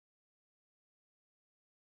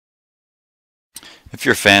If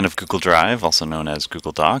you're a fan of Google Drive, also known as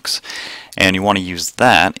Google Docs, and you want to use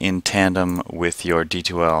that in tandem with your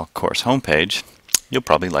D2L course homepage, you'll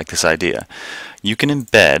probably like this idea. You can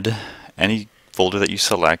embed any folder that you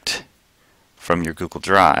select from your Google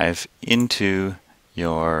Drive into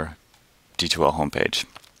your D2L homepage.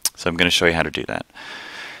 So I'm going to show you how to do that.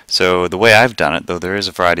 So the way I've done it, though there is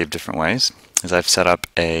a variety of different ways, is I've set up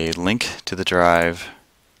a link to the drive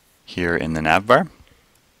here in the navbar.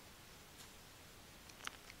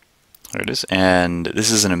 There it is, and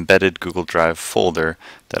this is an embedded Google Drive folder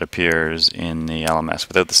that appears in the LMS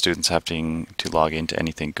without the students having to log into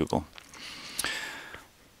anything Google.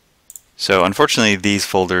 So unfortunately these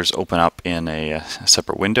folders open up in a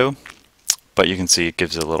separate window, but you can see it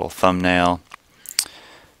gives a little thumbnail,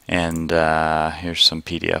 and here's some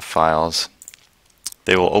PDF files.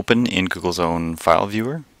 They will open in Google's own file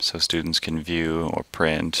viewer, so students can view or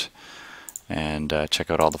print and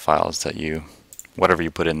check out all the files that whatever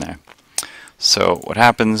you put in there. So what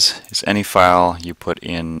happens is any file you put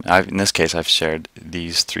in this case I've shared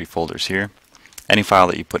these 3 folders here. Any file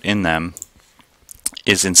that you put in them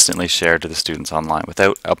is instantly shared to the students online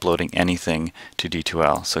without uploading anything to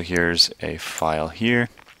D2L. So here's a file here.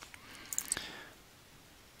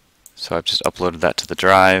 So I've just uploaded that to the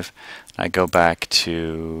drive. I go back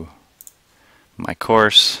to my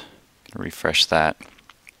course, refresh that,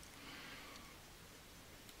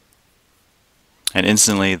 and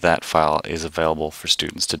instantly that file is available for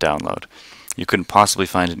students to download. You couldn't possibly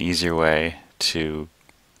find an easier way to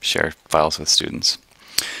share files with students.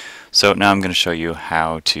 So now I'm going to show you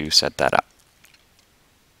how to set that up.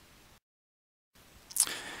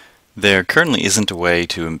 There currently isn't a way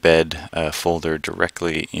to embed a folder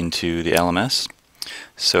directly into the LMS.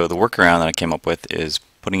 So the workaround that I came up with is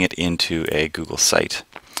putting it into a Google site.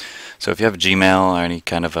 So if you have a Gmail or any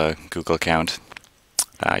kind of a Google account,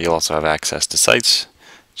 you'll also have access to sites.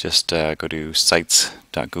 Just go to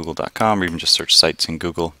sites.google.com, or even just search sites in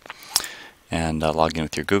Google and log in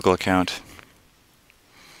with your Google account.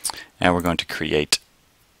 And we're going to create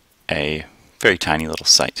a very tiny little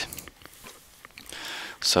site.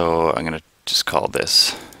 So I'm going to just call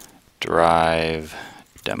this Drive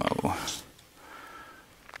Demo.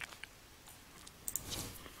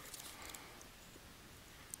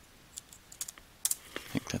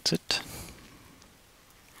 I think that's it.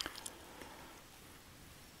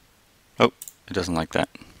 Oh, it doesn't like that.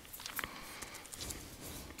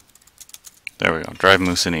 There we go. Drive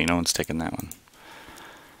Musini. No one's taken that one.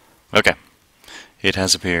 Okay. It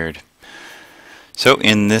has appeared. So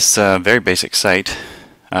in this very basic site,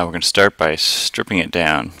 we're going to start by stripping it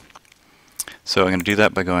down. So I'm going to do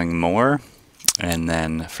that by going More, and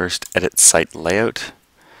then first Edit Site Layout.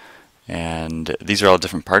 And these are all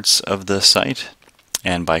different parts of the site.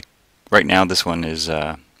 And right now this one is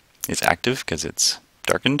active because it's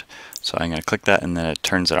darkened. So I'm going to click that and then it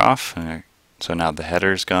turns it off. So now the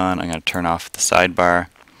header's gone. I'm going to turn off the sidebar,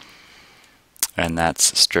 and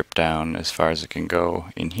that's stripped down as far as it can go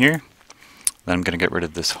in here. Then I'm going to get rid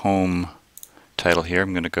of this home title here.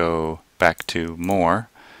 I'm going to go back to More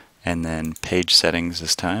and then Page Settings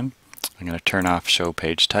this time. I'm going to turn off Show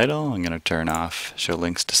Page Title. I'm going to turn off Show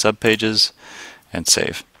Links to Subpages and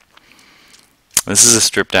save. This is as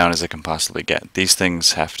stripped down as it can possibly get. These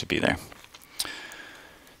things have to be there.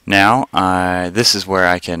 Now this is where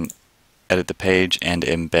I can edit the page and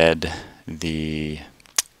embed the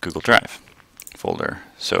Google Drive folder.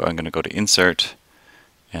 So I'm going to go to Insert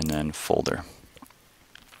and then Folder.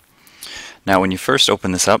 Now when you first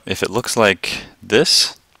open this up, if it looks like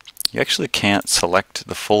this, you actually can't select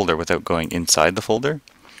the folder without going inside the folder.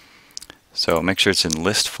 So make sure it's in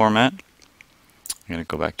list format. I'm going to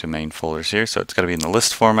go back to main folders here. So it's got to be in the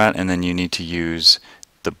list format, and then you need to use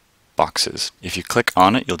the boxes. If you click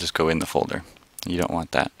on it, you'll just go in the folder. You don't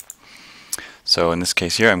want that. So in this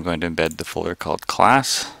case here, I'm going to embed the folder called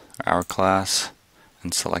Class, or Our Class,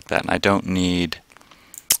 and select that. And I don't need,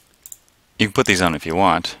 you can put these on if you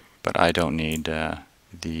want, but I don't need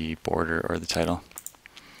the border or the title.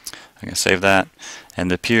 I'm going to save that,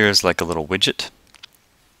 and it appears like a little widget.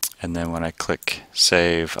 And then when I click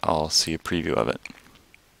Save, I'll see a preview of it.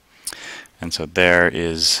 And so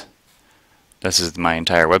this is my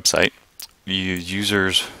entire website.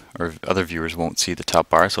 Users or other viewers won't see the top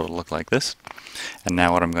bar, so it'll look like this. And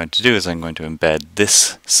now what I'm going to do is I'm going to embed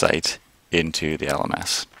this site into the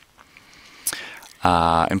LMS.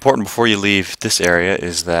 Important before you leave this area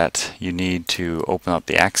is that you need to open up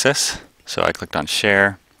the access. So I clicked on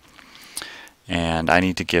Share, and I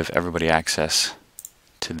need to give everybody access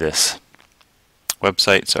to this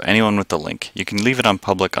website. So anyone with the link. You can leave it on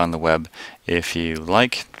public on the web if you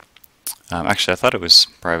like. Actually, I thought it was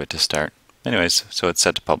private to start, anyways, so it's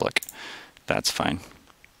set to public. That's fine.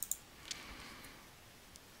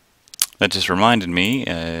 That just reminded me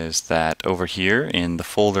is that over here in the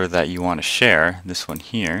folder that you want to share, this one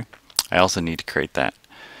here, I also need to create that,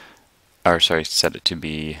 or sorry, set it to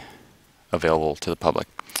be available to the public.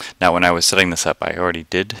 Now when I was setting this up, I already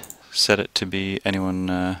did set it to be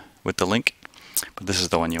anyone with the link, but this is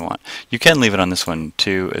the one you want. You can leave it on this one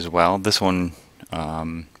too as well. This one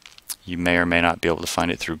you may or may not be able to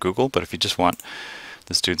find it through Google, but if you just want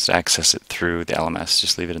the students to access it through the LMS,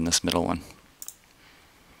 just leave it in this middle one.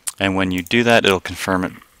 And when you do that, it'll confirm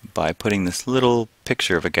it by putting this little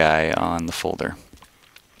picture of a guy on the folder.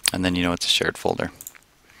 And then you know it's a shared folder.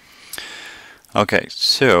 Okay,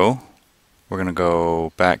 so we're going to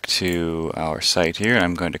go back to our site here, and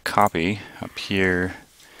I'm going to copy up here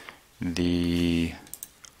the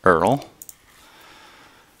URL.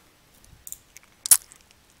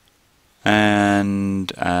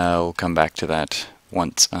 And I'll come back to that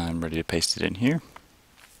once I'm ready to paste it in here.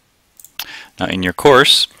 Now in your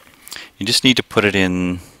course, you just need to put it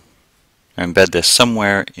in, embed this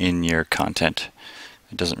somewhere in your content.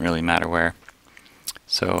 It doesn't really matter where.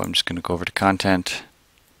 So I'm just going to go over to content.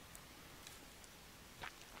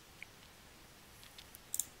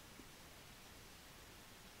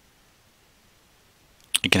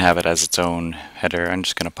 You can have it as its own header. I'm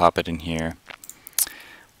just going to pop it in here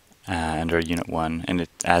under Unit 1 and it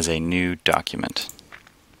as a new document.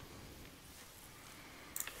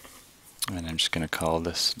 And I'm just going to call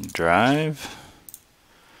this drive.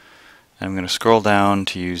 And I'm going to scroll down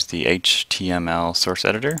to use the HTML source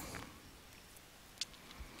editor.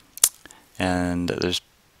 And there's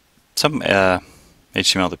some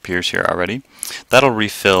HTML that appears here already. That'll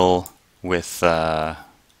refill with the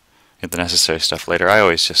necessary stuff later. I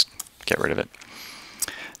always just get rid of it.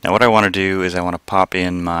 Now what I want to do is I want to pop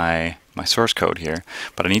in my source code here,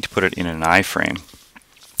 but I need to put it in an iframe.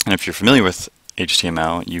 And if you're familiar with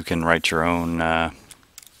HTML, you can write your own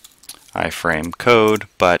iframe code,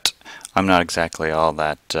 but I'm not exactly all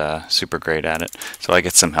that super great at it, so I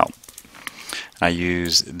get some help. I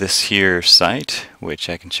use this here site, which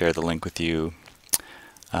I can share the link with you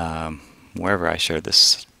wherever I share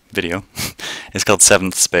this video. It's called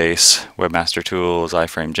 7th Space Webmaster Tools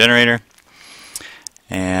Iframe Generator,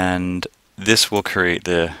 and this will create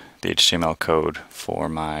the HTML code for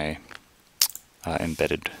my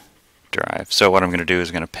embedded drive. So what I'm going to do is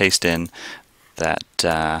I'm going to paste in that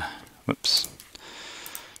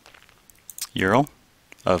URL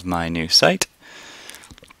of my new site,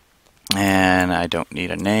 and I don't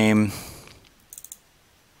need a name.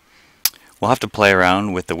 We'll have to play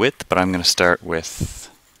around with the width, but I'm going to start with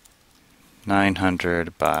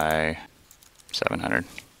 900 by 700.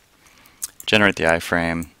 Generate the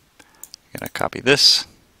iframe. I'm going to copy this.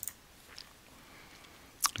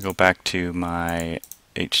 Go back to my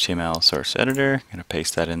HTML source editor. I'm going to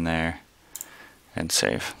paste that in there and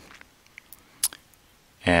save.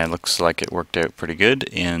 And it looks like it worked out pretty good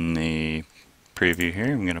in the preview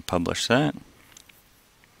here. I'm going to publish that.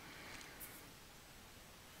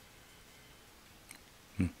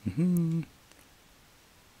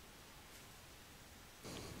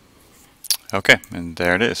 Okay, and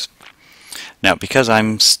there it is. Now, because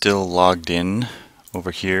I'm still logged in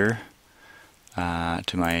over here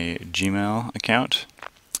to my Gmail account,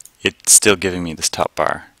 it's still giving me this top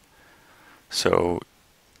bar. So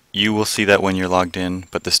you will see that when you're logged in,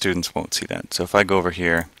 but the students won't see that. So if I go over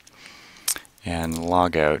here and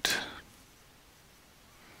log out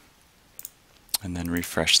and then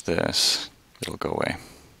refresh this, it'll go away.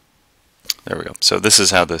 There we go. So this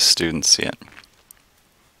is how the students see it.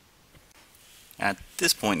 At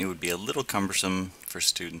this point, it would be a little cumbersome for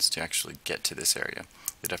students to actually get to this area.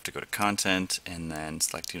 They'd have to go to Content and then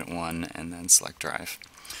select Unit 1 and then select Drive.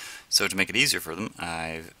 So to make it easier for them,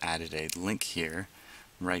 I've added a link here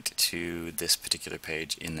right to this particular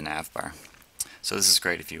page in the nav bar. So this is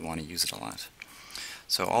great if you want to use it a lot.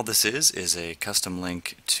 So all this is a custom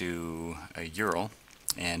link to a URL,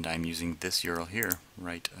 and I'm using this URL here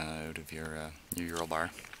right out of your URL bar.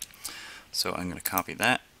 So I'm going to copy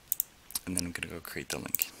that, and then I'm going to go create the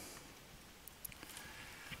link.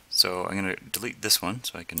 So I'm going to delete this one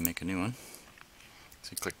so I can make a new one.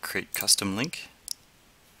 So click Create Custom Link.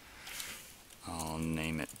 I'll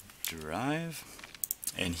name it Drive.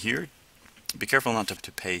 And here, be careful not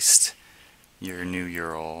to paste your new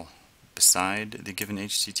URL beside the given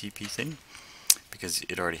HTTP thing, because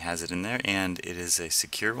it already has it in there, and it is a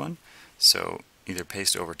secure one. So either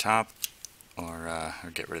paste over top or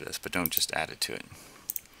get rid of this, but don't just add it to it.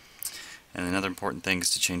 And another important thing is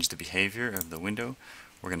to change the behavior of the window.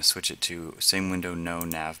 We're going to switch it to same window, no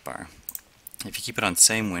nav bar. If you keep it on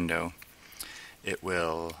same window, it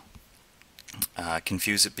will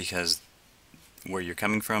confuse it because where you're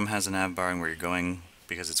coming from has a nav bar, and where you're going,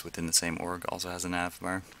 because it's within the same org, also has a nav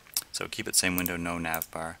bar. So keep it same window, no nav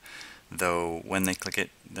bar, though when they click it,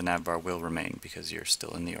 the nav bar will remain because you're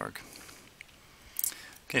still in the org.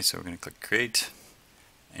 Okay, so we're going to click create,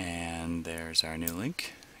 and there's our new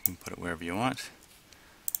link. You can put it wherever you want.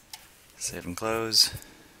 Save and close.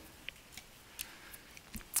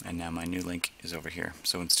 And now my new link is over here.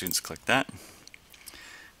 So when students click that,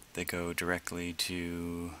 they go directly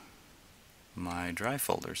to my Drive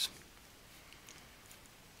folders.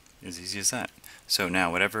 As easy as that. So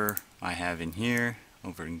now whatever I have in here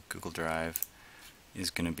over in Google Drive is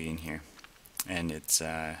going to be in here. And it's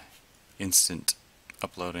instant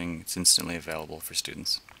uploading. It's instantly available for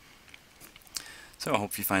students. So I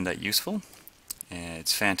hope you find that useful.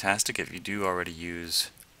 It's fantastic if you do already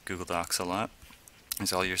use Google Docs a lot,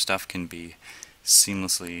 as all your stuff can be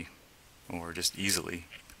seamlessly or just easily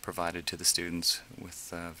provided to the students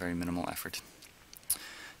with very minimal effort.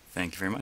 Thank you very much.